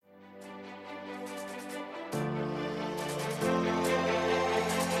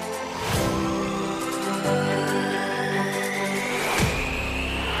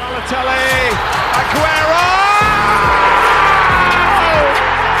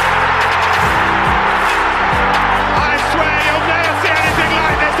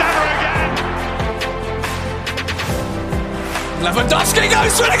Lewandowski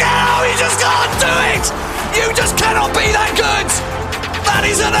goes for it again. Oh, he just can't do it. You just cannot be that good. That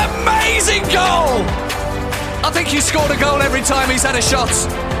is an amazing goal. I think he's scored a goal every time he's had a shot.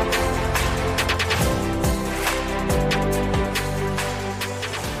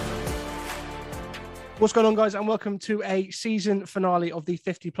 What's going on, guys, and welcome to a season finale of the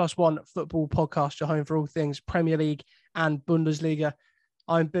 50+1 football podcast, your home for all things Premier League and Bundesliga.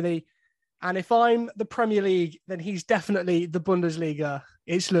 I'm Billy, and if I'm the Premier League, then he's definitely the Bundesliga.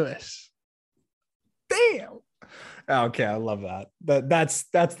 It's Lewis. Damn. Okay, I love that.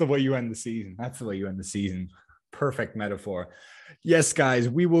 That's the way you end the season. That's the way you end the season. Perfect metaphor. Yes, guys,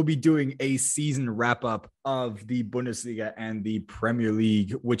 we will be doing a season wrap-up of the Bundesliga and the Premier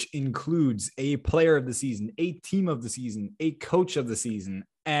League, which includes a player of the season, a team of the season, a coach of the season,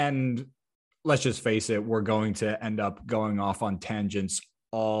 and let's just face it, we're going to end up going off on tangents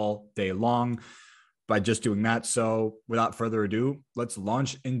all day long by just doing that. So without further ado, let's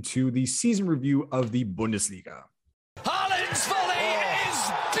launch into the season review of the Bundesliga. Haaland's volley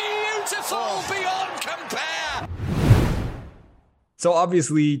is beautiful beyond compare. So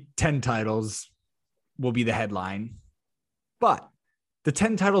obviously 10 titles will be the headline, but the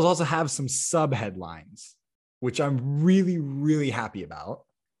 10 titles also have some sub headlines, which I'm really, really happy about.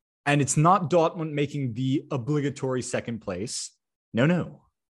 And it's not Dortmund making the obligatory second place. No.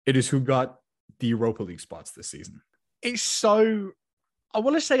 It is who got the Europa League spots this season. It's so, I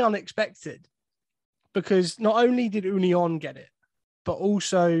want to say unexpected, because not only did Union get it, but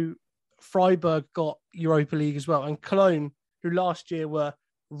also Freiburg got Europa League as well. And Cologne, who last year were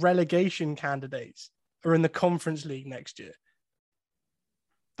relegation candidates, are in the Conference League next year.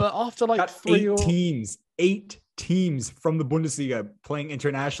 But after like eight teams from the Bundesliga playing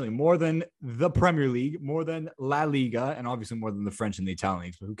internationally, more than the Premier League, more than La Liga, and obviously more than the French and the Italian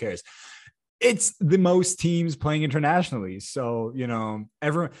leagues, but who cares? It's the most teams playing internationally. So, you know,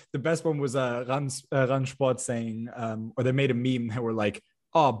 everyone, the best one was Randsport saying, or they made a meme that were like,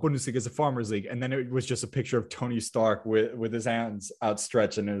 oh, Bundesliga is a farmers league. And then it was just a picture of Tony Stark with his hands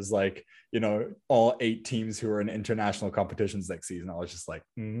outstretched. And it was like, you know, all 8 teams who are in international competitions next season. I was just like,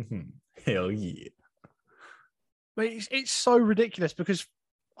 hell yeah. But it's so ridiculous because,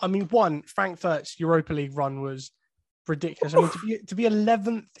 I mean, one, Frankfurt's Europa League run was ridiculous. I mean, to be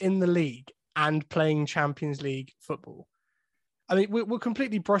 11th in the league and playing Champions League football. I mean, we'll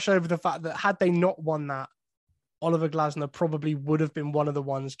completely brush over the fact that had they not won that, Oliver Glasner probably would have been one of the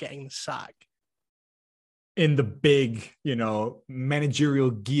ones getting the sack. In the big, you know,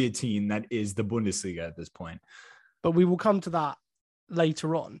 managerial guillotine that is the Bundesliga at this point. But we will come to that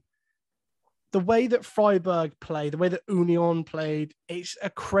later on. The way that Freiburg played, the way that Union played, it's a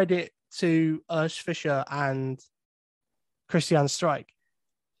credit to Urs Fischer and Christian Streich.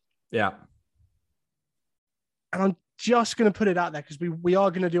 Yeah. And I'm just going to put it out there because we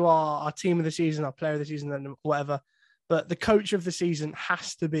are going to do our team of the season, our player of the season, and whatever. But the coach of the season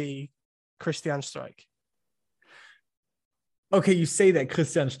has to be Christian Streich. Okay, you say that,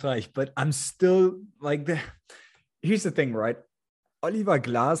 Christian Streich, but I'm still like, here's the thing, right? Oliver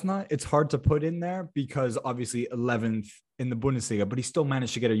Glasner, it's hard to put in there because obviously 11th in the Bundesliga, but he still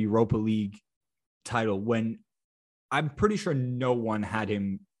managed to get a Europa League title when I'm pretty sure no one had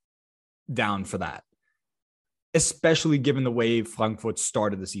him down for that. Especially given the way Frankfurt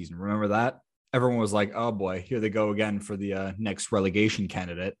started the season. Remember that? Everyone was like, oh boy, here they go again for the next relegation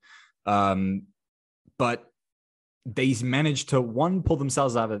candidate. But they managed to, 1, pull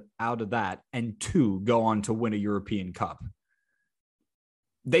themselves out of that, and 2, go on to win a European Cup.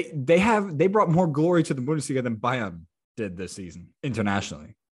 They brought more glory to the Bundesliga than Bayern did this season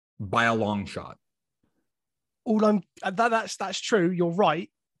internationally by a long shot. That's true. You're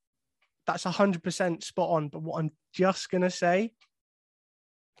right. That's 100% spot on. But what I'm just going to say,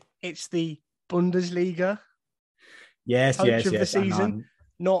 it's the Bundesliga coach of the season,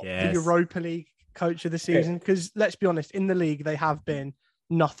 not the Europa League coach of the season. Because let's be honest, in the league, they have been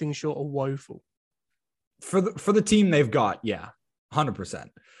nothing short of woeful. For the team they've got, 100%.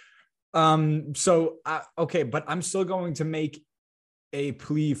 Okay, but I'm still going to make a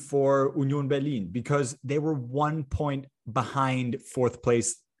plea for Union Berlin because they were 1 point behind 4th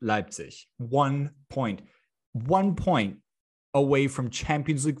place Leipzig. 1 point. 1 point away from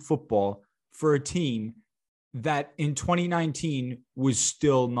Champions League football for a team that in 2019 was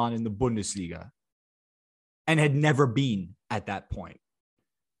still not in the Bundesliga and had never been at that point.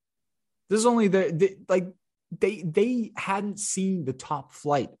 This is only they hadn't seen the top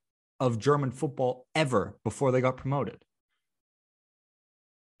flight of German football ever before they got promoted.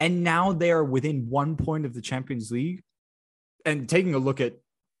 And now they are within 1 point of the Champions League. And taking a look at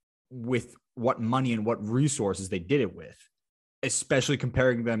with what money and what resources they did it with, especially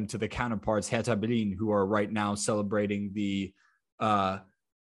comparing them to the counterparts Hertha Berlin, who are right now celebrating the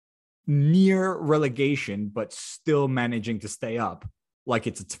near relegation, but still managing to stay up like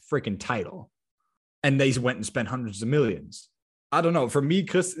it's a freaking title. And they went and spent hundreds of millions. I don't know. For me,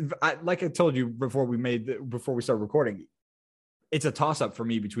 like I told you before we started recording, it's a toss-up for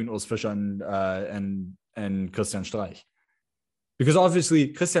me between Urs Fischer and Christian Streich. Because obviously,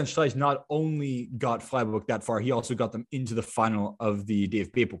 Christian Streich not only got Freiburg that far, he also got them into the final of the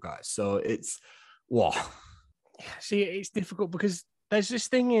DFB Pokal. So it's, wow. See, it's difficult because there's this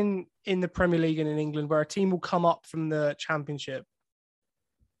thing in the Premier League and in England where a team will come up from the Championship.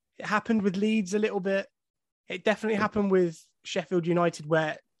 It happened with Leeds a little bit. It definitely happened with Sheffield United,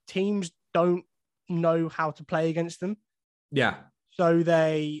 where teams don't know how to play against them. Yeah. So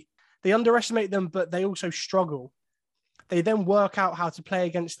they underestimate them, but they also struggle. They then work out how to play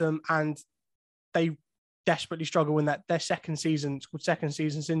against them, and they desperately struggle in that their second season. It's called second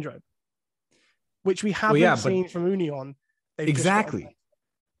season syndrome, which we haven't seen from Union. Exactly.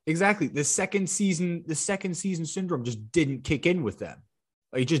 The second season syndrome just didn't kick in with them.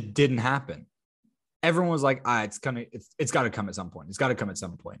 Like, it just didn't happen. Everyone was like, it's got to come at some point. It's got to come at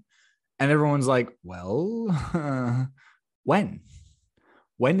some point. And everyone's like, well, when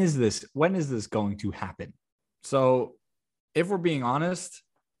is this going to happen? So if we're being honest,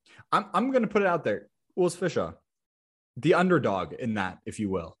 I'm going to put it out there. Urs Fischer, the underdog in that, if you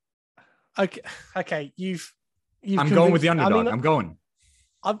will. Okay. I'm going with the underdog.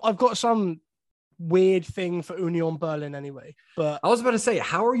 I've got some weird thing for Union Berlin anyway, but I was about to say,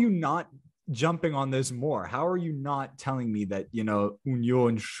 how are you not jumping on this more? How are you not telling me that,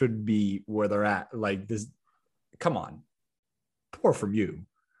 Union should be where they're at? Like this, come on. Poor from you.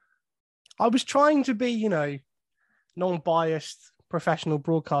 I was trying to be, non-biased professional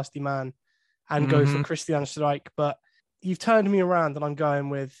broadcasting man and go for Christian Streich, but you've turned me around and I'm going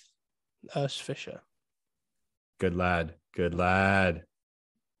with Urs Fischer. Good lad.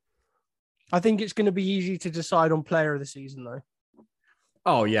 I think it's going to be easy to decide on player of the season, though.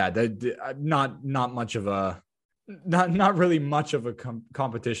 Oh yeah, not really much of a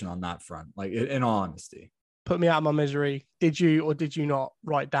competition on that front. Like, in all honesty, put me out of my misery. Did you or did you not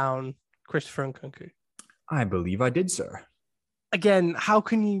write down Christopher Nkunku? I believe I did, sir. Again, how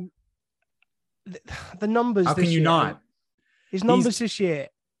can you? The numbers. How can you not? His numbers this year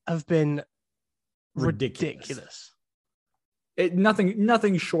have been ridiculous.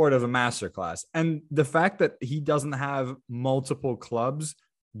 Nothing short of a masterclass. And the fact that he doesn't have multiple clubs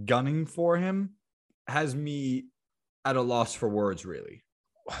gunning for him has me at a loss for words, really.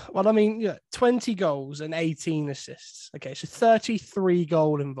 Well, I mean, 20 goals and 18 assists. Okay, so 33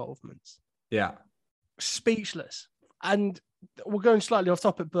 goal involvements. Yeah. Speechless. And we're going slightly off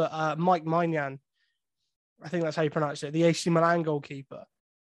topic, but Mike Maignan, I think that's how you pronounce it, the AC Milan goalkeeper,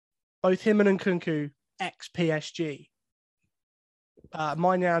 both him and Nkunku, ex-PSG.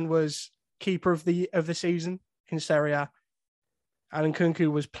 Maignan was keeper of the season in Serie A, and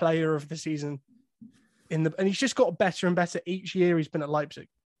Nkunku was player of the season and he's just got better and better each year he's been at Leipzig.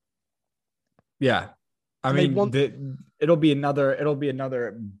 Yeah, I mean, it'll be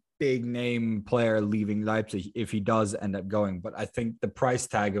another big name player leaving Leipzig if he does end up going. But I think the price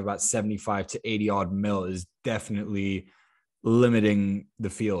tag of about 75 to 80 odd mil is definitely limiting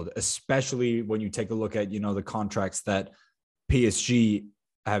the field, especially when you take a look at, the contracts that PSG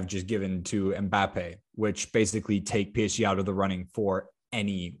have just given to Mbappe, which basically take PSG out of the running for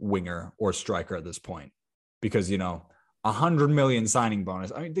any winger or striker at this point, because, 100 million signing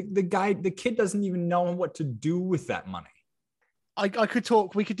bonus. I mean, the kid doesn't even know what to do with that money.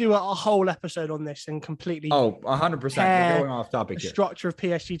 We could do a whole episode on this and completely 100%. We're going off topic the here. Structure of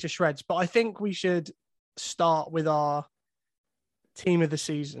PSG to shreds, but I think we should start with our team of the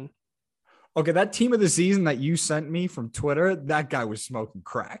season. Okay, that team of the season that you sent me from Twitter, that guy was smoking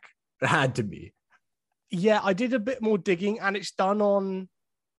crack. It had to be. Yeah, I did a bit more digging, and it's done on.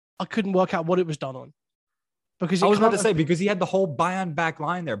 I couldn't work out what it was done on. Because I was about to say, because he had the whole Bayern back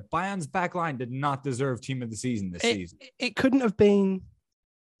line there. Bayern's back line did not deserve team of the season this season. It couldn't have been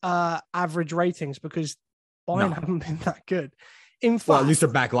average ratings because Bayern haven't been that good. In fact, well, at least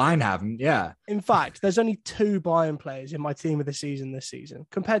their back line haven't. Yeah. In fact, there's only 2 Bayern players in my team of the season this season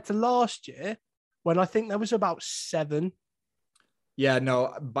compared to last year when I think there was about 7. Yeah,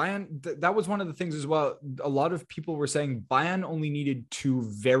 no, Bayern, that was one of the things as well. A lot of people were saying Bayern only needed 2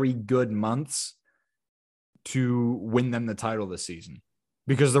 very good months to win them the title this season,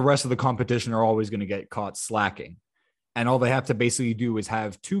 because the rest of the competition are always going to get caught slacking. And all they have to basically do is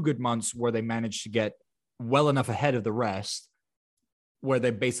have 2 good months where they manage to get well enough ahead of the rest, where they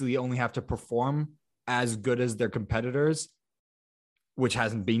basically only have to perform as good as their competitors, which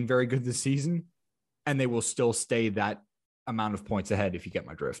hasn't been very good this season, and they will still stay that amount of points ahead, if you get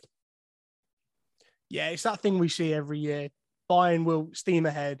my drift. Yeah, it's that thing we see every year. Bayern will steam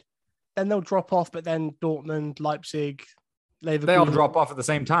ahead, then they'll drop off, but then Dortmund, Leipzig, Leverkusen, they all drop off at the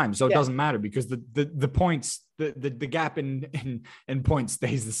same time, so it Yeah. doesn't matter because the points, the gap in points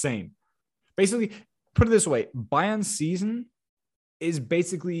stays the same. Basically, put it this way: Bayern's season is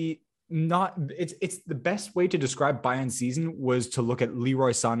basically not. It's the best way to describe Bayern's season was to look at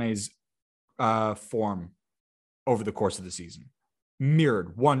Leroy Sané's form over the course of the season,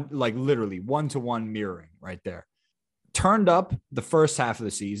 mirrored literally 1-to-1 mirroring right there. Turned up the first half of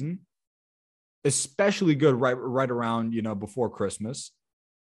the season, especially good right around before Christmas,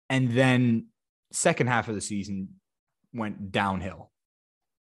 and then second half of the season went downhill.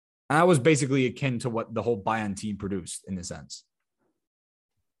 And that was basically akin to what the whole Bayern team produced in a sense.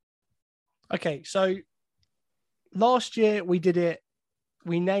 Okay, so last year we did it.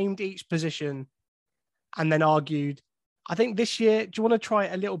 We named each position and then argued. I think this year, do you want to try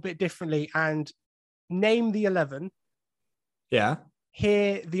it a little bit differently and name the 11? Yeah.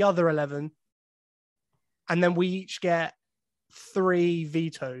 Hear the other 11. And then we each get 3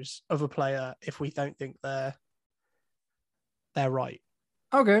 vetoes of a player if we don't think they're right.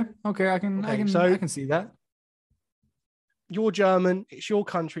 Okay. I can see that. You're German. It's your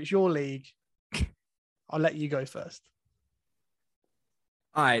country. It's your league. I'll let you go first.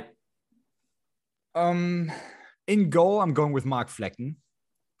 All right. In goal, I'm going with Mark Flecken,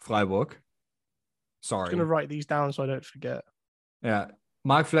 Freiburg. Sorry. I'm going to write these down so I don't forget. Yeah.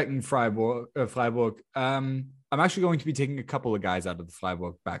 Mark Flecken, Freiburg. I'm actually going to be taking a couple of guys out of the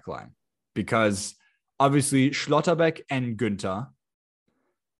Freiburg backline because obviously Schlotterbeck and Günther,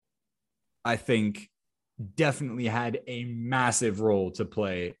 I think, definitely had a massive role to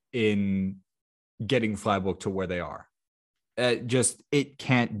play in getting Freiburg to where they are. It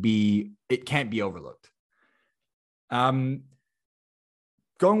can't be overlooked. Going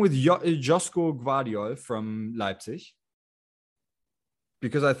with Josko Gvardiol from Leipzig,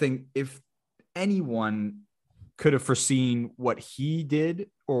 because I think if anyone could have foreseen what he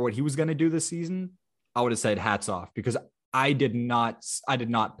did or what he was going to do this season, I would have said hats off, because I did not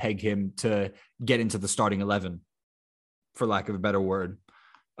peg him to get into the starting 11, for lack of a better word,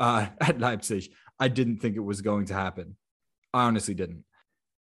 at Leipzig. I didn't think it was going to happen. I honestly didn't.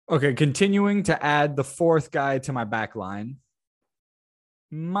 Okay, continuing to add the fourth guy to my back line.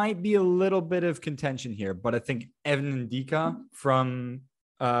 Might be a little bit of contention here, but I think Evan Ndika from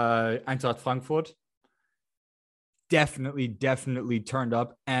Eintracht Frankfurt definitely turned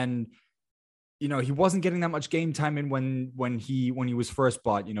up. And he wasn't getting that much game time in when he was first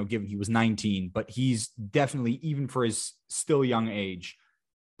bought, given he was 19, but he's definitely, even for his still young age,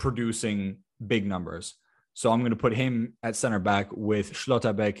 producing big numbers. So I'm going to put him at center back with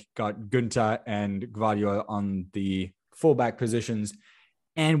Schlotterbeck, got Günther and Gvardiol on the fullback positions.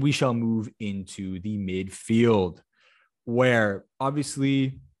 And we shall move into the midfield, where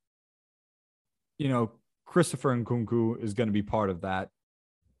obviously, Christopher Nkunku is going to be part of that,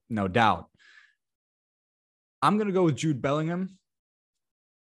 no doubt. I'm going to go with Jude Bellingham,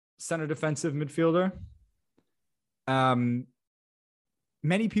 center defensive midfielder.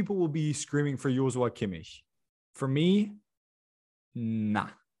 Many people will be screaming for Joshua Kimmich. For me, nah,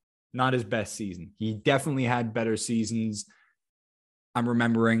 not his best season. He definitely had better seasons. I'm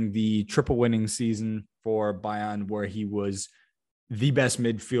remembering the triple winning season for Bayern, where he was the best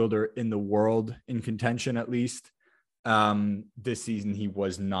midfielder in the world, in contention at least. This season, he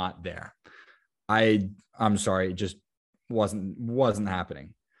was not there. I'm sorry, it just wasn't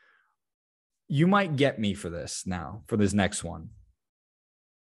happening. You might get me for this now, for this next one.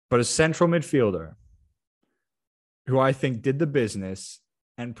 But a central midfielder who I think did the business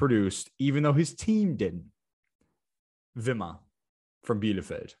and produced, even though his team didn't. Wimmer from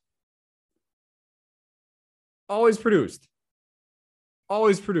Bielefeld. Always produced.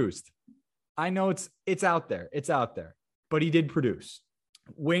 I know it's out there. But he did produce.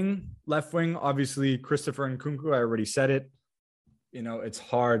 Left wing, obviously, Christopher Nkunku. I already said it. It's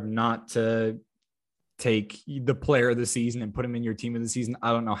hard not to take the player of the season and put him in your team of the season.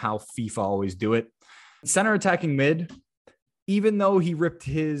 I don't know how FIFA always do it. Center attacking mid, even though he ripped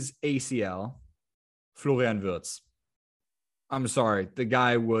his ACL, Florian Wirtz. I'm sorry. The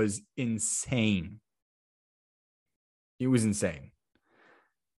guy was insane. He was insane.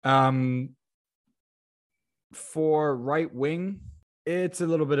 For right wing, it's a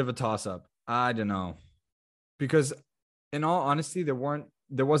little bit of a toss-up. I don't know. Because in all honesty, there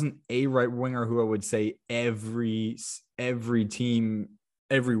wasn't a right winger who I would say every team,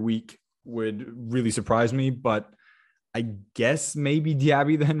 every week would really surprise me. But I guess maybe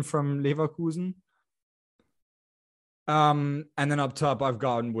Diaby then from Leverkusen. And then up top, I've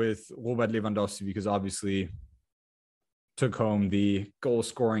gone with Robert Lewandowski because obviously took home the goal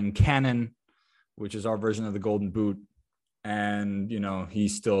scoring cannon, which is our version of the Golden Boot. And, he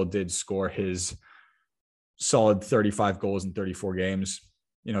still did score his solid 35 goals in 34 games,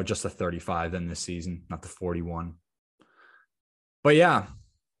 just the 35 then this season, not the 41. But yeah,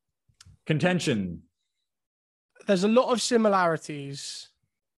 contention. There's a lot of similarities.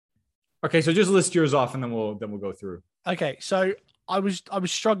 Okay, so just list yours off and then we'll go through. Okay, so I was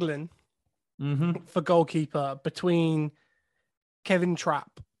struggling for goalkeeper between Kevin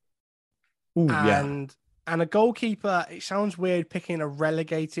Trapp and a goalkeeper. It sounds weird picking a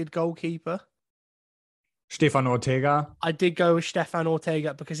relegated goalkeeper. Stefan Ortega. I did go with Stefan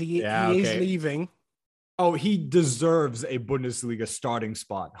Ortega because he is leaving. Oh, he deserves a Bundesliga starting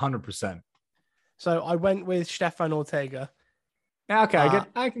spot, 100%. So I went with Stefan Ortega. Yeah, okay,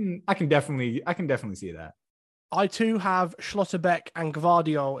 I can definitely see that. I too have Schlotterbeck and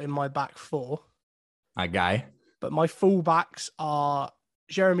Gvardiol in my back four. My guy. But my fullbacks are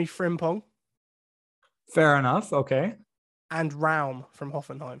Jeremy Frimpong. Fair enough. Okay. And Raum from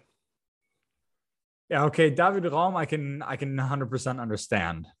Hoffenheim. Yeah. Okay. David Raum, I can 100%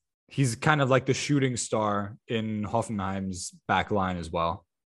 understand. He's kind of like the shooting star in Hoffenheim's back line as well.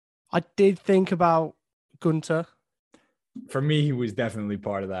 I did think about Gunter. For me, he was definitely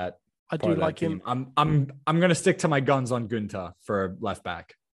part of that. I do like him. I'm gonna stick to my guns on Gunter for left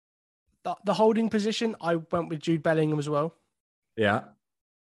back. The holding position, I went with Jude Bellingham as well. Yeah.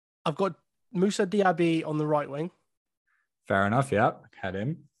 I've got Moussa Diaby on the right wing. Fair enough. Yeah, had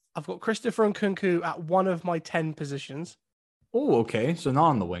him. I've got Christopher Nkunku at one of my 10 positions. Oh, okay. So not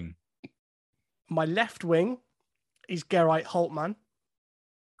on the wing. My left wing is Gerrit Holtmann.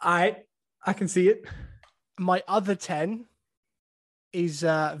 I can see it. My other 10 is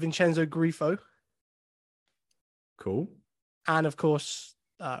Vincenzo Grifo. Cool. And of course,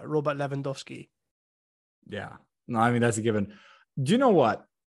 Robert Lewandowski. Yeah. No, I mean, that's a given. Do you know what?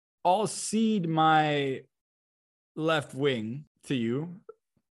 I'll cede my left wing to you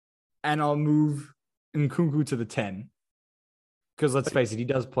and I'll move Nkunku to the 10. Because let's face it, he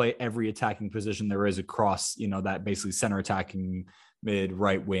does play every attacking position there is across, that basically center attacking, mid,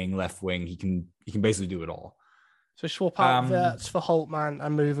 right wing, left wing. He can basically do it all. So swap out Wirtz for Holtmann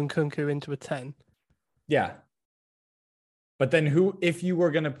and move Nkunku into a 10. Yeah. But then if you were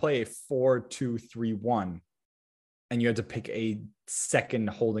going to play a 4-2-3-1 and you had to pick a second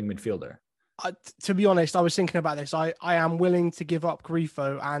holding midfielder? To be honest, I was thinking about this. I am willing to give up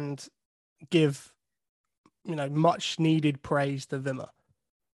Grifo and give, much needed praise to Wimmer.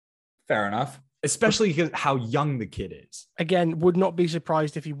 Fair enough. Especially because how young the kid is. Again, would not be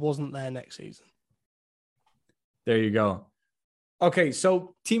surprised if he wasn't there next season. There you go. Okay,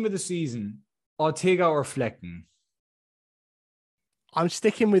 so team of the season, Ortega or Flecken? I'm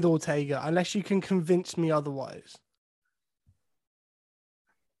sticking with Ortega unless you can convince me otherwise.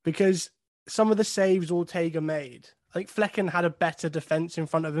 Because some of the saves Ortega made, I think Flecken had a better defense in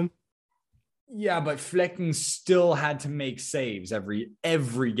front of him. Yeah, but Flecken still had to make saves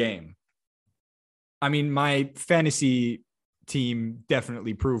every game. I mean, my fantasy team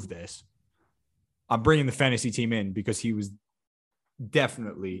definitely proved this. I'm bringing the fantasy team in because he was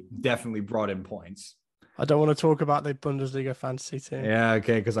definitely brought in points. I don't want to talk about the Bundesliga fantasy team. Yeah,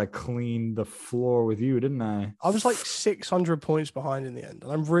 okay, because I cleaned the floor with you, didn't I? I was like 600 points behind in the end,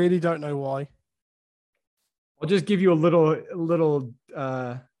 and I really don't know why. I'll just give you a little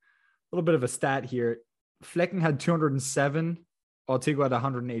bit of a stat here. Flecken had 207. Ortega had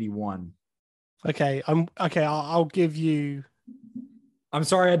 181. Okay, I'll give you. I'm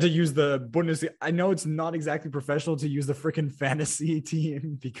sorry I had to use the Bundesliga. I know it's not exactly professional to use the freaking fantasy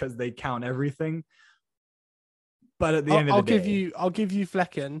team because they count everything. But at the end of the day, I'll give you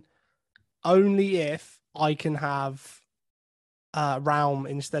Flecken only if I can have Raum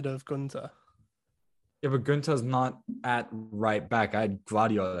instead of Gunter. Yeah, but Gunter's not at right back. I had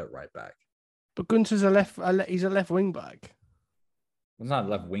Gvardiol at right back. But Gunter's he's a left wing back. He's not a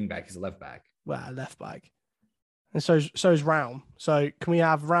left wing back. He's a left back. Well, left back. And so is Raum. So can we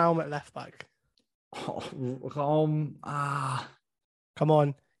have Raum at left back? Oh, Raum. Come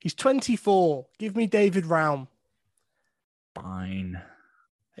on. He's 24. Give me David Raum. Fine.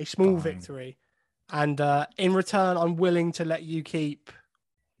 A small victory. And in return, I'm willing to let you keep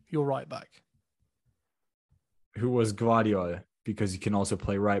your right back. Who was Gvardiol, because he can also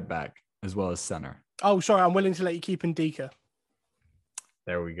play right back as well as center. Oh, sorry. I'm willing to let you keep Ndika.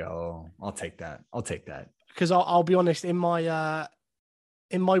 There we go. I'll take that. Because I'll be honest, in my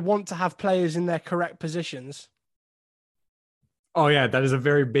want to have players in their correct positions, Oh yeah, that is a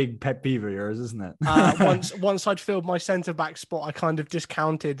very big pet peeve of yours, isn't it? Once I'd filled my centre back spot, I kind of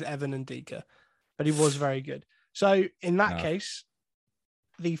discounted Evan and Dika, but he was very good. So in that case,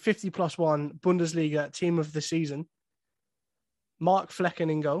 the 50+1 Bundesliga team of the season, Mark Flecken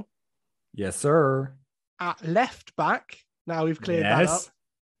in goal. Yes, sir. At left back, now we've cleared that up.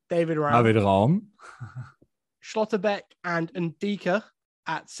 David Raum. David Raum. Schlotterbeck and Ndika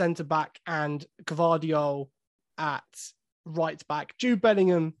at centre back, and Gvardiol at right back. Jude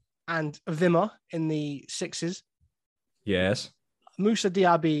Bellingham and Wimmer in the sixes. Yes. Musa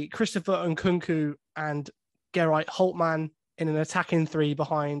Diaby, Christopher Nkunku, and Gerrit Holtmann in an attacking three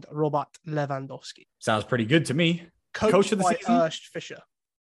behind Robert Lewandowski. Sounds pretty good to me. Coach of the season? Ernst Fischer.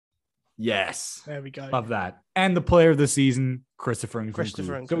 Yes. There we go. Love that. And the player of the season, Christopher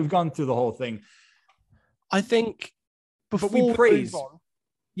Nkunku. So we've gone through the whole thing. I think before we praise,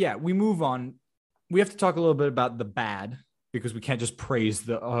 we move on. We have to talk a little bit about the bad, because we can't just praise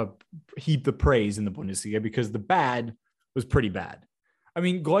heap the praise in the Bundesliga, because the bad was pretty bad. I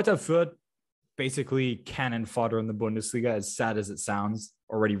mean, Greuther Fürth, basically cannon fodder in the Bundesliga, as sad as it sounds,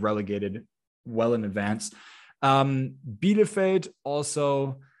 already relegated well in advance. Bielefeld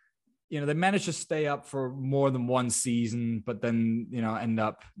also, they managed to stay up for more than one season, but then, end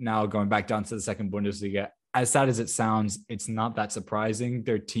up now going back down to the second Bundesliga. As sad as it sounds, it's not that surprising.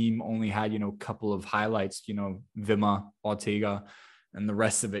 Their team only had, a couple of highlights, Wimmer, Ortega, and the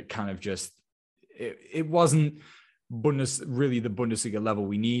rest of it kind of just, it wasn't really the Bundesliga level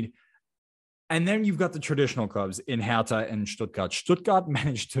we need. And then you've got the traditional clubs in Hertha and Stuttgart. Stuttgart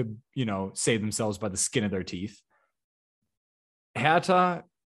managed to, save themselves by the skin of their teeth. Hertha,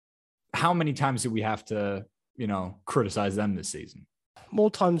 how many times do we have to, criticize them this season?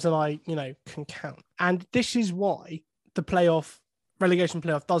 More times than I, can count. And this is why the relegation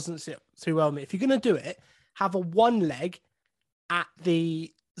playoff doesn't sit too well with me. If you're going to do it, have a one leg at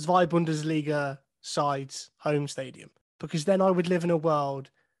the Zwei Bundesliga side's home stadium, because then I would live in a world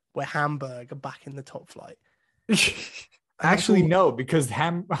where Hamburg are back in the top flight. Actually, no, because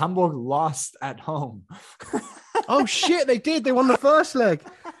Hamburg lost at home. Oh, shit, they did. They won the first leg.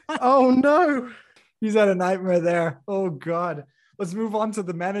 Oh, no. He's had a nightmare there. Oh, God. Let's move on to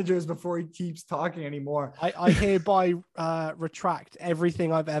the managers before he keeps talking anymore. I hereby retract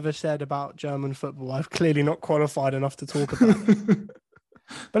everything I've ever said about German football. I've clearly not qualified enough to talk about it.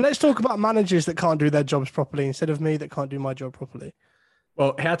 But let's talk about managers that can't do their jobs properly instead of me that can't do my job properly.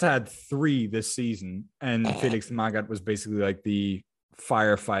 Well, Hertha had 3 this season, and Felix Magath was basically like the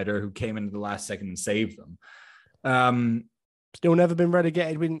firefighter who came into the last second and saved them. Still never been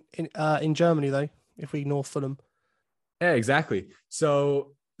relegated in Germany, though, if we ignore Fulham. Yeah, exactly.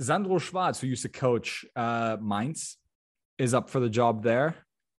 So Sandro Schwarz, who used to coach Mainz, is up for the job there.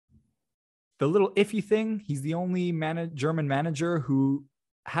 The little iffy thing, he's the only German manager who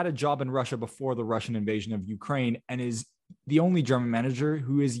had a job in Russia before the Russian invasion of Ukraine, and is the only German manager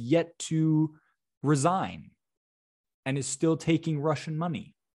who is yet to resign and is still taking Russian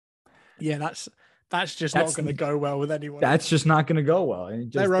money. Yeah, that's just not going to go well with anyone. That's just not going to go well.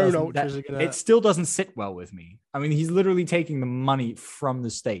 Their own ultras are going to... It still doesn't sit well with me. I mean, he's literally taking the money from the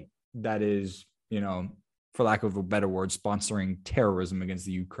state that is, for lack of a better word, sponsoring terrorism against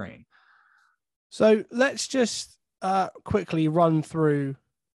the Ukraine. So let's just quickly run through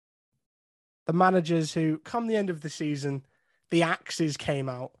the managers who, come the end of the season, the axes came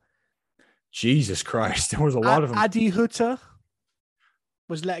out. Jesus Christ, there was a lot of them. Adi Hütter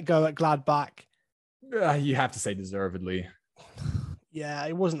was let go at Gladbach. You have to say deservedly. Yeah,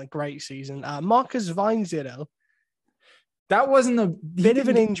 it wasn't a great season. Marcus Weinzierl. That wasn't a bit of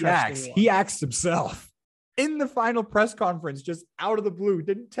an interesting one. He axed himself in the final press conference, just out of the blue.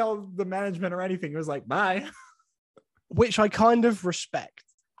 Didn't tell the management or anything. It was like, bye. Which I kind of respect,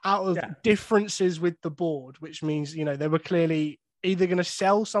 out of differences with the board, which means, they were clearly either going to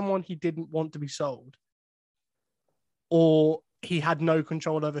sell someone he didn't want to be sold, or he had no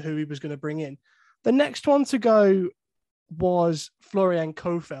control over who he was going to bring in. The next one to go was Florian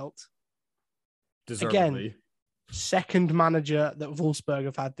Kohfeldt. Deservedly. Again, second manager that Wolfsburg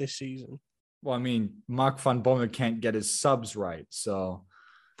have had this season. Well, I mean, Mark van Bommel can't get his subs right, so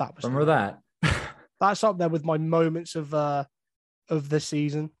that was remember that. That's up there with my moments of the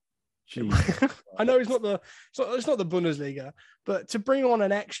season. I know it's not the Bundesliga, but to bring on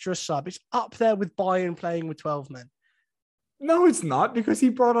an extra sub, it's up there with Bayern playing with 12 men. No, it's not, because he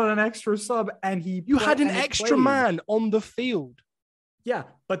brought on an extra sub and you had an extra man on the field. Yeah,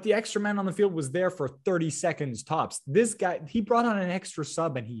 but the extra man on the field was there for 30 seconds tops. This guy, he brought on an extra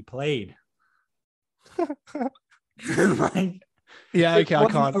sub and he played. Yeah, okay, I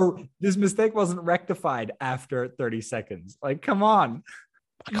can't. This mistake wasn't rectified after 30 seconds. Like, come on.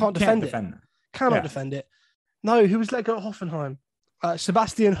 I can't defend it. That. Cannot defend it. No, who was let go at Hoffenheim?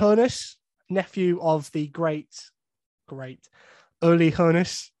 Sebastian Hoeneß, nephew of the great Uli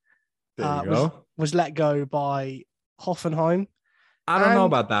Hoeneß, There you go. was let go by Hoffenheim. I don't know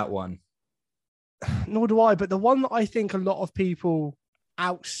about that one. Nor do I, but the one that I think a lot of people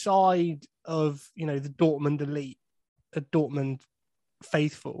outside of, the Dortmund elite, the Dortmund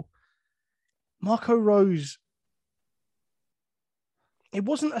faithful, Marco Rose, it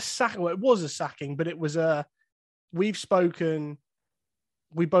wasn't a sack. Well, it was a sacking, but it was we've spoken.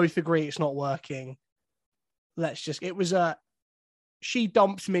 We both agree it's not working. It was she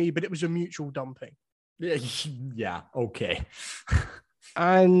dumped me, but it was a mutual dumping. Yeah. Okay.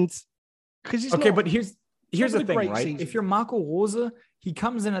 And because it's okay, but here's the thing, right? Season. If you're Marco Rose, he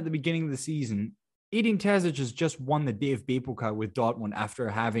comes in at the beginning of the season. Edin Terzic has just won the DFB Pokal with Dortmund after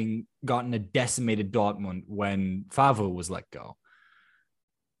having gotten a decimated Dortmund when Favre was let go.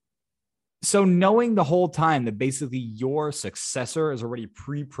 So knowing the whole time that basically your successor is already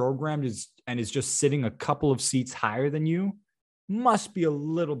pre-programmed and is just sitting a couple of seats higher than you must be a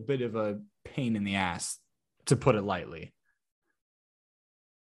little bit of a pain in the ass, to put it lightly.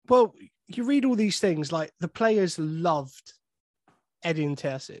 Well, you read all these things, like the players loved Edin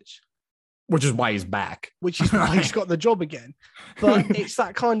Terzic. Which is why he's back. Which is why he's got the job again. But it's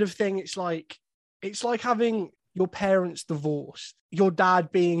that kind of thing. It's like having your parents divorced, your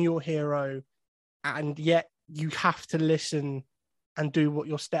dad being your hero, and yet you have to listen and do what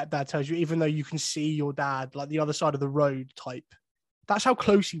your stepdad tells you, even though you can see your dad like the other side of the road type. That's how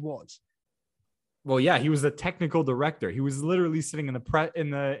close he was. Well, yeah, he was the technical director. He was literally sitting in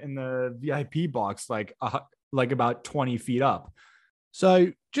the VIP box, like about 20 feet up.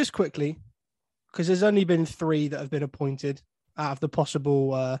 So just quickly, because there's only been 3 that have been appointed out of the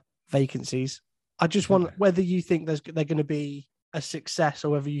possible vacancies. I just want whether you think they're going to be a success or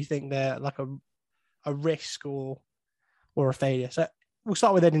whether you think they're like a risk or a failure. So we'll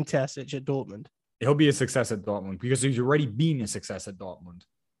start with Edin Terzic at Dortmund. He'll be a success at Dortmund because he's already been a success at Dortmund.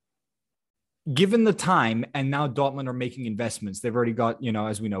 Given the time, and now Dortmund are making investments. They've already got,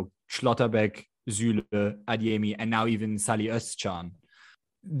 as we know, Schlotterbeck, Süle, Adeyemi, and now even Salih Özcan.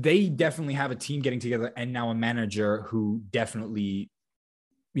 They definitely have a team getting together and now a manager who definitely,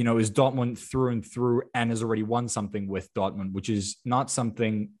 is Dortmund through and through and has already won something with Dortmund, which is not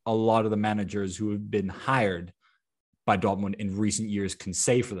something a lot of the managers who have been hired by Dortmund in recent years can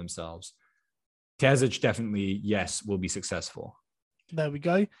say for themselves. Terzic definitely, yes, will be successful. There we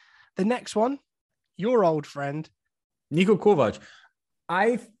go. The next one, your old friend, Niko Kovac.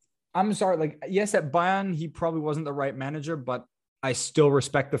 I'm sorry, yes, at Bayern, he probably wasn't the right manager, but I still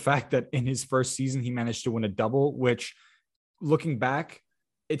respect the fact that in his first season, he managed to win a double, which looking back,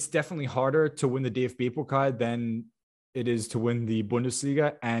 it's definitely harder to win the DFB Pokal than it is to win the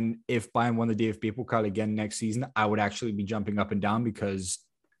Bundesliga. And if Bayern won the DFB Pokal again next season, I would actually be jumping up and down because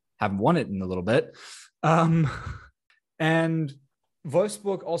I haven't won it in a little bit. And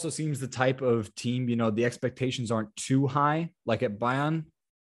Wolfsburg also seems the type of team, the expectations aren't too high like at Bayern.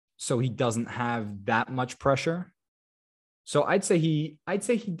 So he doesn't have that much pressure. So I'd say he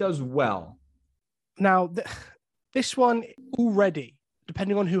does well. Now, this one already,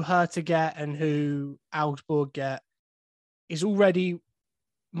 depending on who Hertha get and who Augsburg get, is already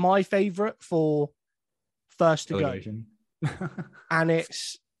my favorite for first to go. And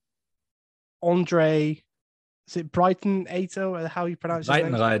it's Andre, is it Brighton Aito, or how you pronounce his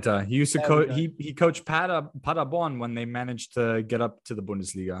name? Breitenreiter. He used to coach. He coached Paderborn when they managed to get up to the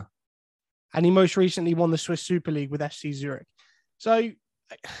Bundesliga. And he most recently won the Swiss Super League with FC Zurich. So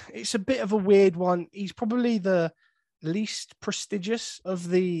it's a bit of a weird one. He's probably the least prestigious of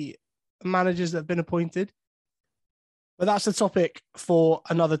the managers that have been appointed. But that's a topic for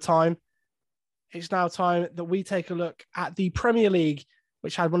another time. It's now time that we take a look at the Premier League,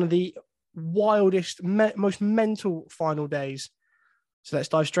 which had one of the wildest, most mental final days. So let's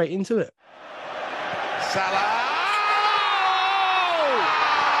dive straight into it. Salah!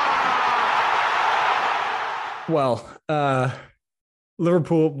 Well,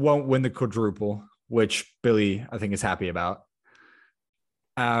 Liverpool won't win the quadruple, which Billy, I think, is happy about.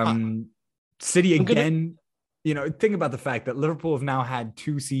 City again, think about the fact that Liverpool have now had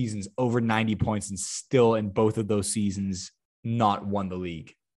 2 seasons over 90 points and still in both of those seasons not won the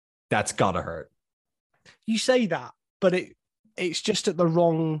league. That's gotta hurt. You say that, but it's just at the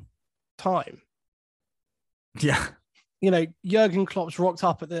wrong time. Yeah. Jurgen Klopp's rocked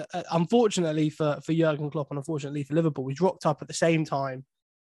up at unfortunately for Jurgen Klopp and unfortunately for Liverpool, he's rocked up at the same time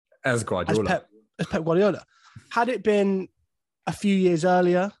as Guardiola. As Pep Guardiola. Had it been a few years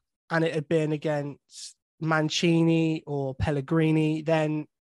earlier and it had been against Mancini or Pellegrini, then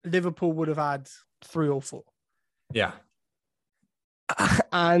Liverpool would have had 3 or 4. Yeah.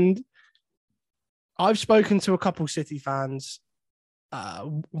 And I've spoken to a couple City fans,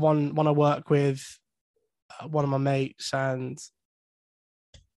 one I work with, one of my mates, and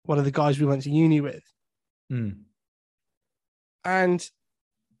one of the guys we went to uni with. And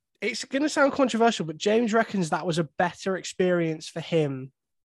it's going to sound controversial, but James reckons that was a better experience for him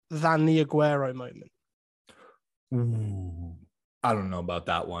than the Aguero moment. Ooh, I don't know about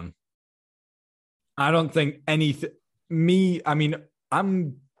that one. I don't think anything.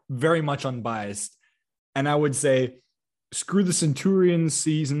 I'm very much unbiased. And I would say, screw the Centurions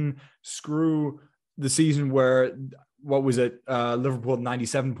season, screw the season where, what was it? Liverpool had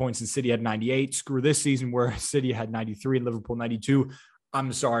 97 points and City had 98. Screw this season where City had 93, Liverpool 92.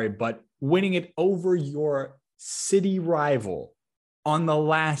 I'm sorry, but winning it over your City rival on the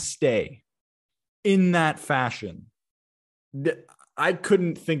last day in that fashion, I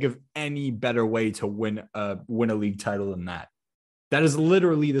couldn't think of any better way to win a league title than that. That is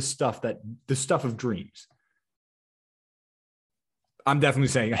literally the stuff of dreams. I'm definitely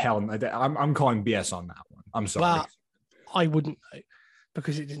saying hell. I'm calling BS on that one. I'm sorry. Well, I wouldn't know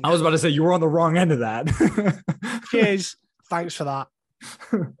because it didn't. I was about to say you were on the wrong end of that. Cheers. Thanks for that.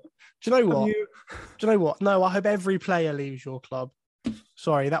 Do you know what? No, I hope every player leaves your club.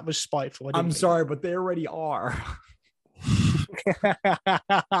 Sorry, that was spiteful. I'm sorry, but they already are.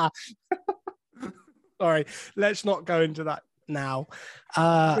 Sorry, let's not go into that now.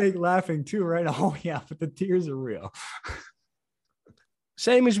 Big laughing too, right? Oh yeah, but the tears are real.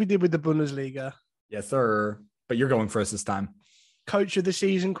 Same as we did with the Bundesliga. Yes, sir. But you're going first this time. Coach of the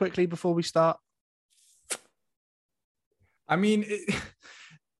season quickly before we start. I mean,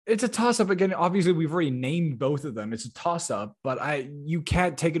 it's a toss-up again. Obviously, we've already named both of them. It's a toss-up, but you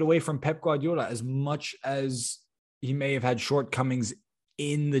can't take it away from Pep Guardiola as much as he may have had shortcomings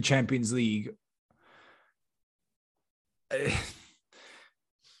in the Champions League.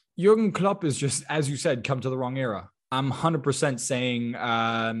 Jurgen Klopp is just, as you said, come to the wrong era. I'm 100% saying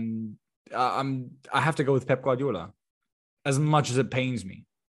I have to go with Pep Guardiola, as much as it pains me,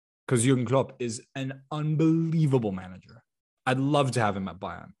 because Jurgen Klopp is an unbelievable manager. I'd love to have him at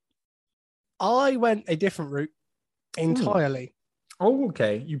Bayern. I went a different route entirely. Oh,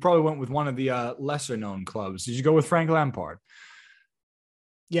 okay. You probably went with one of the lesser-known clubs. Did you go with Frank Lampard?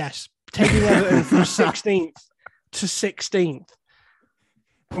 Yes, taking Everton from 16th to 16th.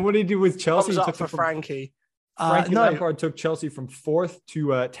 And what did he do with Chelsea? Thumbs up for Frankie. Frankie Lampard took Chelsea from 4th to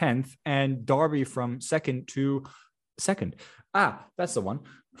 10th, and Derby from 2nd to 2nd. That's the one.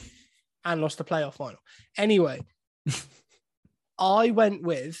 And lost the playoff final. Anyway, I went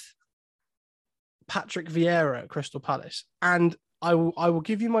with Patrick Vieira at Crystal Palace, and I will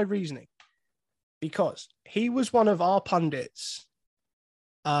give you my reasoning, because he was one of our pundits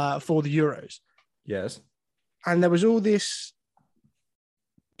for the Euros. Yes. And there was all this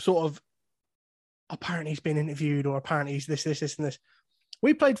sort of, apparently he's been interviewed, or apparently he's this, and this.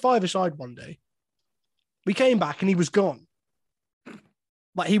 We played 5-a-side one day. We came back and he was gone.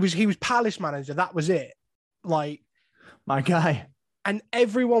 Like he was Palace manager. That was it. Like, my guy. And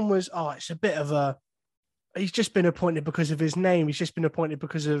everyone was, it's a bit of a, he's just been appointed because of his name. He's just been appointed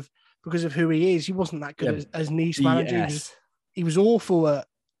because of who he is. He wasn't that good as Nice manager. He was awful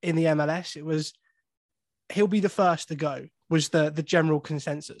in the MLS. He'll be the first to go, was the general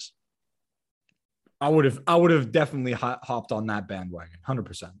consensus. I would have definitely hopped on that bandwagon,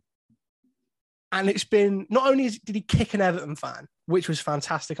 100%. And it's been, not only did he kick an Everton fan, which was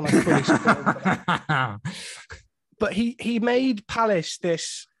fantastic, and I fully support him for that, but he made Palace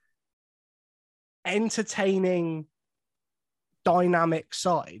this entertaining, dynamic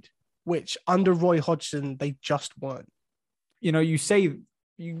side, which under Roy Hodgson, they just weren't. You know, you say,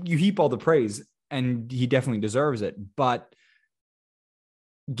 you heap all the praise, and he definitely deserves it, but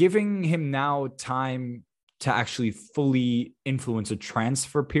giving him now time to actually fully influence a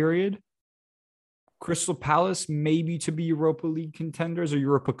transfer period, Crystal Palace maybe to be Europa League contenders or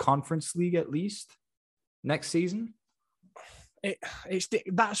Europa Conference League at least next season.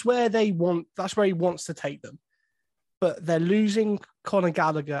 That's where he wants to take them. But they're losing Conor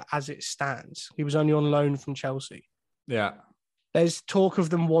Gallagher as it stands. He was only on loan from Chelsea. Yeah. There's talk of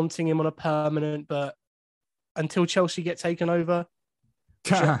them wanting him on a permanent, but until Chelsea get taken over,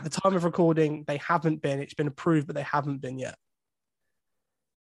 at the time of recording, they haven't been. It's been approved, but they haven't been yet.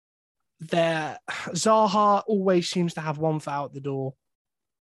 Zaha always seems to have one foot out the door.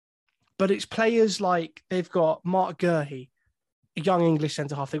 But it's players like, they've got Mark Gurhey, a young English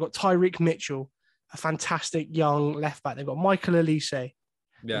centre-half. They've got Tyreek Mitchell, a fantastic young left back. They've got Michael Elise. They've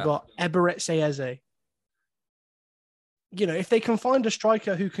got Eberet Sayeze. You know, if they can find a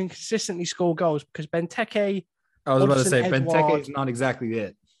striker who can consistently score goals, because Benteke, I was about to say, Odsonne Benteke Edouard- is not exactly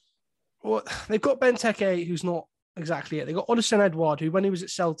it. well, they've got Benteke, who's not exactly it. They've got Odsonne Edouard, who when he was at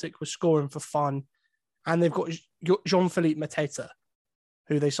Celtic was scoring for fun. And they've got Jean-Philippe Mateta,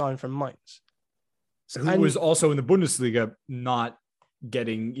 who they signed from Mainz. Who was also in the Bundesliga not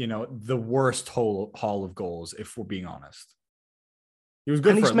getting, the worst haul of goals, if we're being honest. He was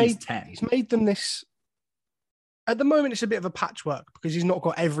good for at least 10. He's made them this... At the moment, it's a bit of a patchwork because he's not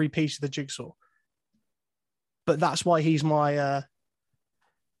got every piece of the jigsaw. But that's why he's my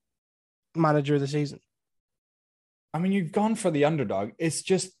manager of the season. I mean, you've gone for the underdog.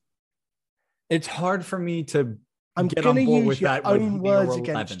 It's hard for me to get on board with that. I'm going to use your own words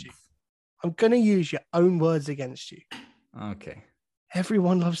against you. I'm going to use your own words against you. Okay.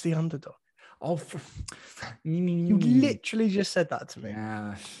 Everyone loves the underdog. Oh, you literally just said that to me.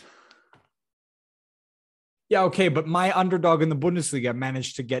 Yeah, okay, but my underdog in the Bundesliga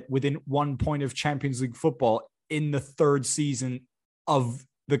managed to get within 1 point of Champions League football in the 3rd season of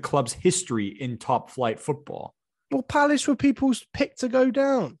the club's history in top flight football. Well, Palace were people's pick to go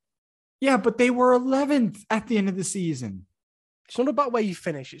down. Yeah, but they were 11th at the end of the season. It's not about where you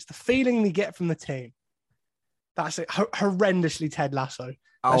finish. It's the feeling you get from the team. That's it. Horrendously Ted Lasso.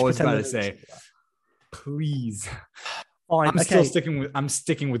 I was about to say, please. Fine. I'm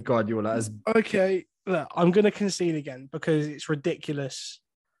sticking with Guardiola. Okay. Look, I'm going to concede again because it's ridiculous.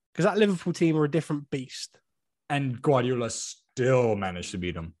 Because that Liverpool team are a different beast. And Guardiola still managed to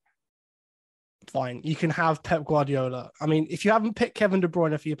beat them. Fine. You can have Pep Guardiola. I mean, if you haven't picked Kevin De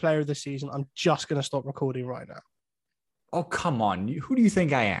Bruyne for your player of the season, I'm just going to stop recording right now. Oh, come on. Who do you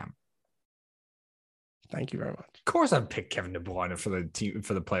think I am? Thank you very much. Of course I've picked Kevin De Bruyne for the team,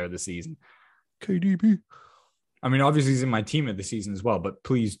 for the player of the season. KDB. I mean, obviously he's in my team of the season as well, but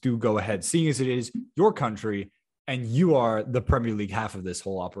please do go ahead. Seeing as it is your country and you are the Premier League half of this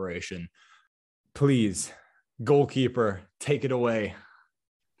whole operation, please, goalkeeper, take it away.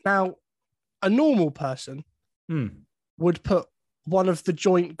 Now, a normal person would put one of the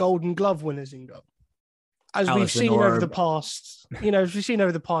joint Golden Glove winners in goal. As we've seen over the past, as we've seen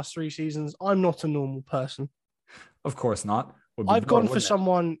over the past 3 seasons, I'm not a normal person. Of course not. I've gone for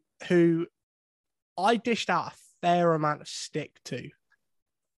someone who I dished out a fair amount of stick to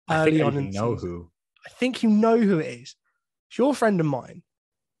early on in the season. I think you know who it is. It's your friend of mine,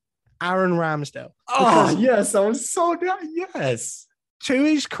 Aaron Ramsdale. Oh, yes. I was so yes. To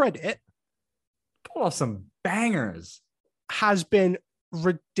his credit, pull off some bangers. Has been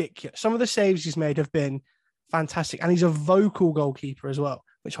ridiculous. Some of the saves he's made have been fantastic. And he's a vocal goalkeeper as well,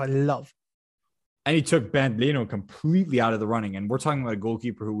 which I love. And he took Bernd Leno completely out of the running. And we're talking about a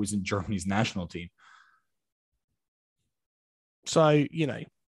goalkeeper who was in Germany's national team. So,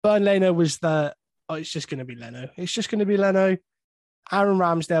 Bernd Leno was it's just going to be Leno. It's just going to be Leno. Aaron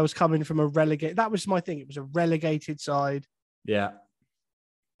Ramsdale was coming from a relegated. That was my thing. It was a relegated side. Yeah.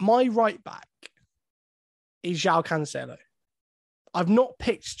 My right back is João Cancelo. I've not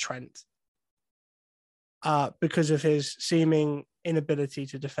picked Trent because of his seeming inability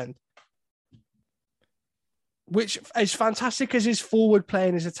to defend. Which, as fantastic as his forward play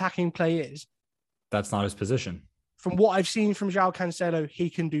and his attacking play is, that's not his position. From what I've seen from João Cancelo,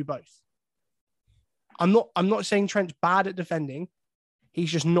 he can do both. I'm not saying Trent's bad at defending. He's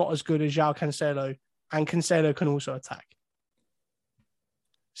just not as good as João Cancelo, and Cancelo can also attack.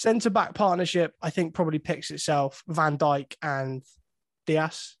 Centre-back partnership, I think, probably picks itself. Van Dijk and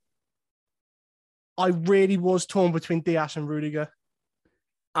Diaz. I really was torn between Diaz and Rudiger.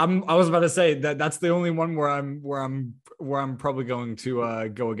 I was about to say that's the only one where I'm probably going to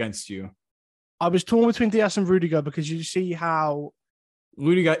go against you. I was torn between Diaz and Rudiger because you see how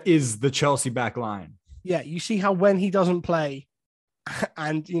Rudiger is the Chelsea back line. Yeah, you see how when he doesn't play,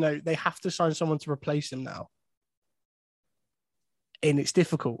 and they have to sign someone to replace him now, and it's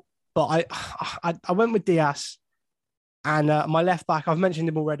difficult. But I went with Diaz, and my left back, I've mentioned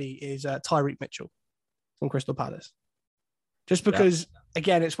him already, is Tyreek Mitchell from Crystal Palace. Just because,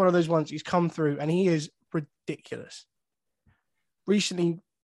 again, it's one of those ones he's come through and he is ridiculous. Recently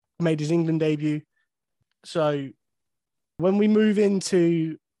made his England debut. So when we move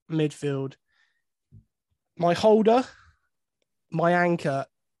into midfield, my holder, my anchor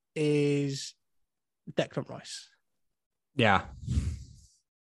is Declan Rice. Yeah.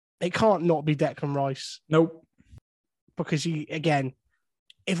 It can't not be Declan Rice. Nope. Because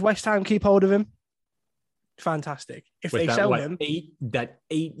if West Ham keep hold of him, fantastic. If they sell him, that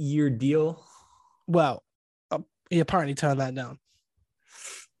 8-year deal. Well, he apparently turned that down.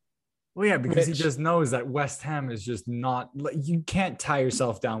 Well, yeah, because he Which- just knows that West Ham is just not. You can't tie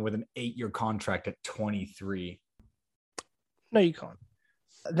yourself down with an 8-year contract at 23. No, you can't.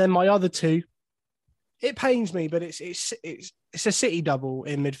 Then my other two, it pains me, but it's a City double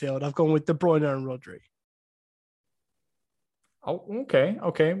in midfield. I've gone with De Bruyne and Rodri. Oh, okay.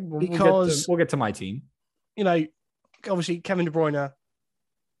 Because- we'll get to my team. You know, obviously Kevin De Bruyne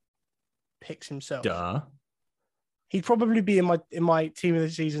picks himself. Duh. He'd probably be in my team of the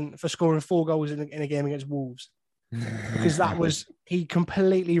season for scoring 4 goals in a game against Wolves, because that was, he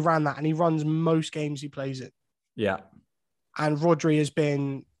completely ran that, and he runs most games he plays it. Yeah. And Rodri has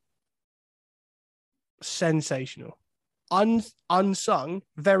been sensational. Unsung,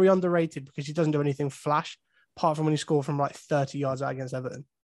 very underrated, because he doesn't do anything flash, apart from when he scored from like 30 yards out against Everton.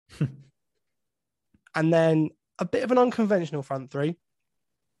 And then a bit of an unconventional front three.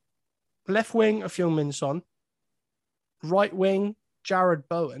 Left wing, Heung-min Son. Right wing, Jared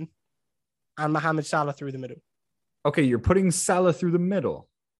Bowen. And Mohamed Salah through the middle. Okay, you're putting Salah through the middle.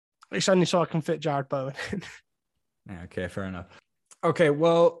 It's only so I can fit Jared Bowen in. Yeah, okay, fair enough. Okay,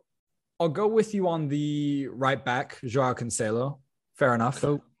 well, I'll go with you on the right back, Joao Cancelo. Fair enough.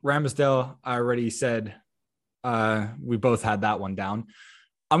 Cool. Ramsdale, I already said we both had that one down.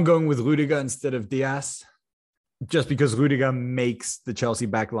 I'm going with Rudiger instead of Diaz, just because Rudiger makes the Chelsea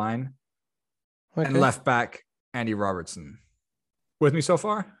back line. Okay. And left back, Andy Robertson. With me so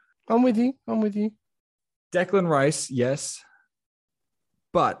far? I'm with you. Declan Rice, yes.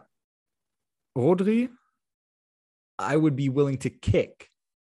 But Rodri, I would be willing to kick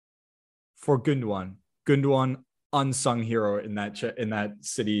for Gundogan. Gundogan, unsung hero in that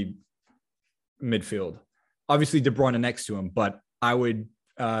City midfield. Obviously, De Bruyne next to him, but I would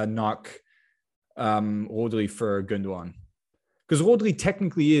knock Rodri for Gundogan. Because Rodri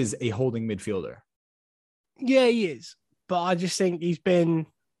technically is a holding midfielder. Yeah, he is. But I just think he's done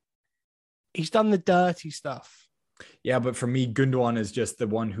the dirty stuff. Yeah, but for me, Gundogan is just the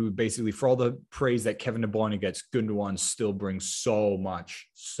one who basically, for all the praise that Kevin De Bruyne gets, Gundogan still brings so much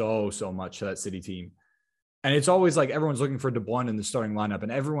to that City team. And it's always like everyone's looking for De Bruyne in the starting lineup,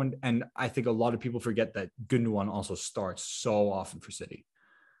 and I think a lot of people forget that Gundogan also starts so often for City.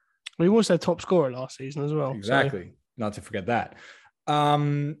 He was their top scorer last season as well. Exactly. So. Not to forget that.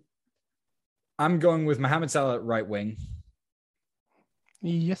 I'm going with Mohamed Salah at right wing.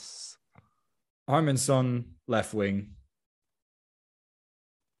 Yes. Heung-min Son left wing.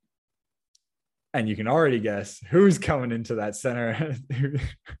 And you can already guess who's coming into that center.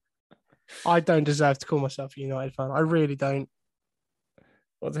 I don't deserve to call myself a United fan. I really don't.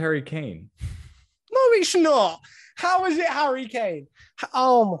 Well, it's Harry Kane. No, it's not. How is it Harry Kane?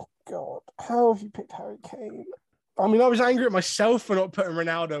 Oh my God. How have you picked Harry Kane? I mean, I was angry at myself for not putting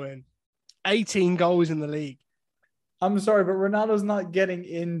Ronaldo in. 18 goals in the league. I'm sorry, but Ronaldo's not getting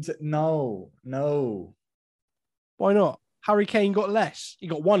into. No. Why not? Harry Kane got less. He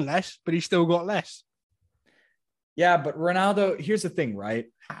got one less, but he still got less. Yeah, but Ronaldo, here's the thing, right?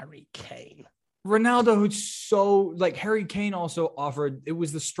 Harry Kane. Ronaldo, who's so like Harry Kane also offered, it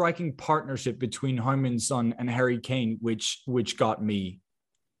was the striking partnership between Heung-min Son and Harry Kane, which got me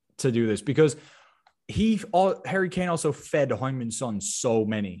to do this, because Harry Kane also fed Heung-min Son so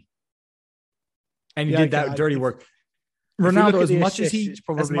many. And he did that dirty work. Ronaldo, as much as he did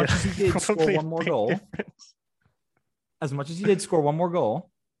score one more goal, as much as he did score one more goal,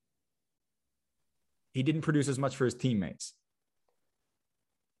 he didn't produce as much for his teammates.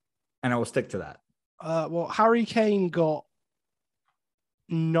 And I will stick to that. Well, Harry Kane got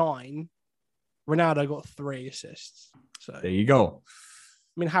 9. Ronaldo got 3 assists. So there you go.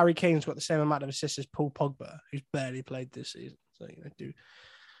 I mean, Harry Kane's got the same amount of assists as Paul Pogba, who's barely played this season. So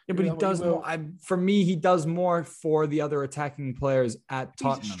Yeah, but he does more. For me, he does more for the other attacking players at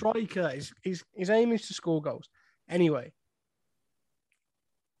Tottenham. He's a striker. His aim is to score goals. Anyway,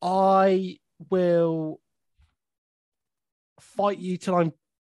 I will fight you till I'm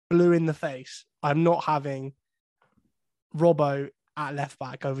blue in the face. I'm not having Robbo at left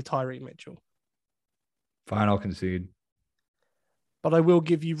back over Tyreek Mitchell. Fine, I'll concede. But I will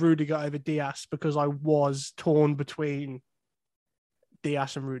give you Rudiger over Diaz, because I was torn between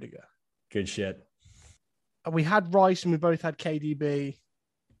Diaz and Rudiger. Good shit. We had Rice and we both had KDB.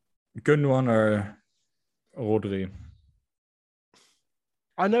 Gundogan or Rodri?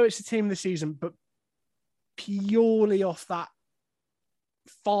 I know it's a team this season, but purely off that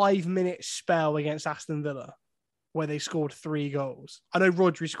 5-minute spell against Aston Villa where they scored 3 goals. I know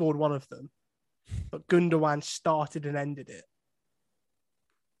Rodri scored one of them, but Gundogan started and ended it.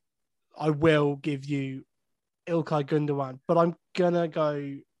 I will give you Ilkay Gundogan, but I'm going to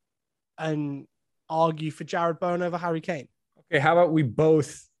go and argue for Jared Bowen over Harry Kane. Okay, how about we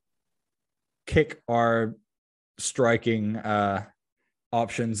both kick our striking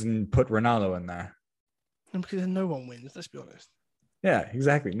options and put Ronaldo in there. Because then no one wins, let's be honest. Yeah,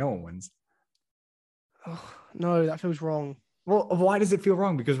 exactly. No one wins. Oh, no, that feels wrong. Well, why does it feel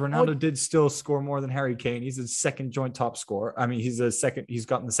wrong? Because Ronaldo did still score more than Harry Kane. He's the second joint top scorer. I mean, he's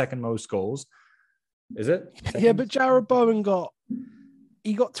gotten the second most goals. Is it? Second? Yeah, but Jarrod Bowen got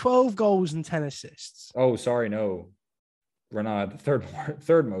 12 goals and 10 assists. Oh, sorry, no. Ronaldo,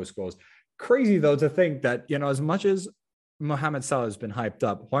 third most goals. Crazy though to think that, you know, as much as Mohamed Salah has been hyped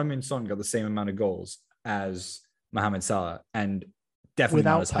up, Heung-min Son got the same amount of goals as Mohamed Salah, and definitely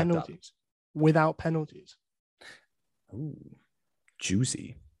not as hyped up. Without penalties. Ooh,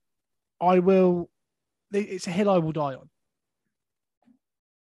 juicy. It's a hill I will die on.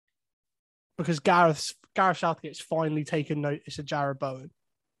 Because Gareth Southgate's finally taken notice of Jarrod Bowen.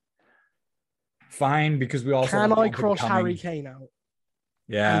 Fine, because we also can I cross Harry Kane out?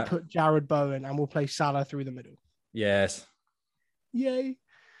 Yeah. And put Jarrod Bowen, and we'll play Salah through the middle. Yes. Yay.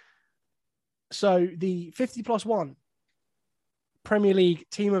 So the 50+1 Premier League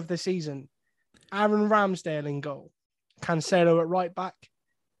team of the season: Aaron Ramsdale in goal, Cancelo at right back,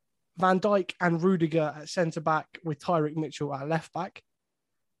 Van Dijk and Rudiger at centre back with Tyrick Mitchell at left back,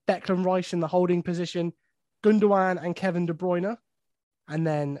 Declan Rice in the holding position, Gundogan and Kevin De Bruyne, and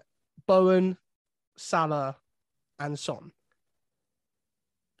then Bowen, Salah, and Son.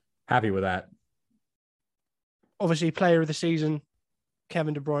 Happy with that. Obviously, player of the season,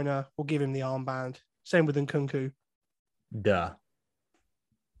 Kevin De Bruyne. Will give him the armband. Same with Nkunku. Duh.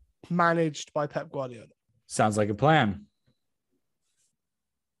 Managed by Pep Guardiola. Sounds like a plan.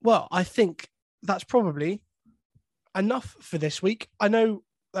 Well, I think that's probably enough for this week. I know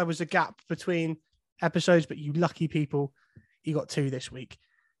there was a gap between episodes, but you lucky people, you got 2 this week.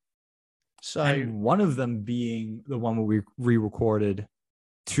 So, and one of them being the one where we re-recorded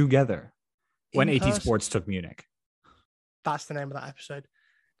together when AT Sports took Munich. That's the name of that episode.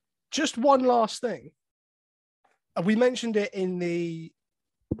 Just one last thing. We mentioned it in the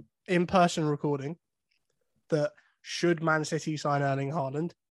in-person recording that should Man City sign Erling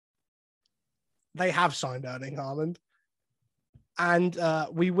Haaland, they have signed Erling Haaland. And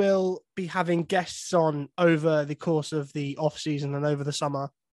we will be having guests on over the course of the off-season and over the summer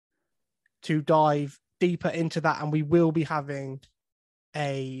to dive deeper into that. And we will be having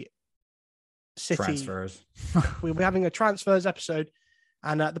a City transfers. We'll be having a transfers episode,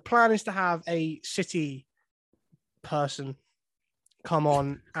 and the plan is to have a City person come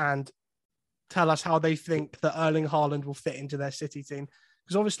on and tell us how they think that Erling Haaland will fit into their City team.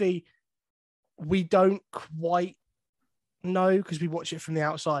 Because obviously we don't quite know because we watch it from the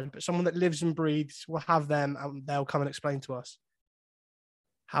outside, but someone that lives and breathes will have them and they'll come and explain to us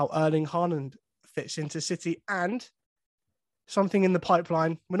how Erling Haaland fits into City, and something in the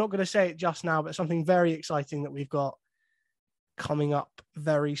pipeline. We're not going to say it just now, but something very exciting that we've got coming up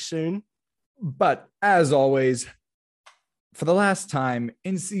very soon. But as always, for the last time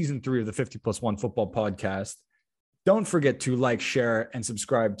in season 3 of the 50+1 football podcast, don't forget to like, share, and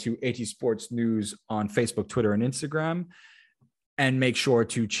subscribe to AT Sports News on Facebook, Twitter, and Instagram. And make sure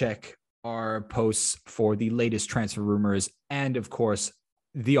to check our posts for the latest transfer rumors and, of course,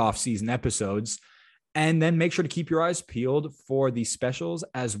 the off-season episodes. And then make sure to keep your eyes peeled for the specials,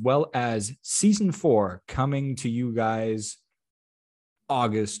 as well as season 4 coming to you guys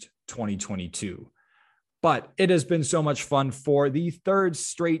August 2022. But it has been so much fun for the 3rd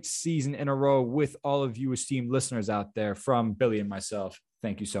straight season in a row with all of you esteemed listeners out there. From Billy and myself,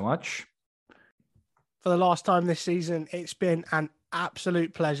 thank you so much. For the last time this season, it's been an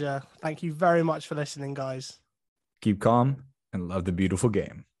absolute pleasure. Thank you very much for listening, guys. Keep calm and love the beautiful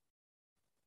game.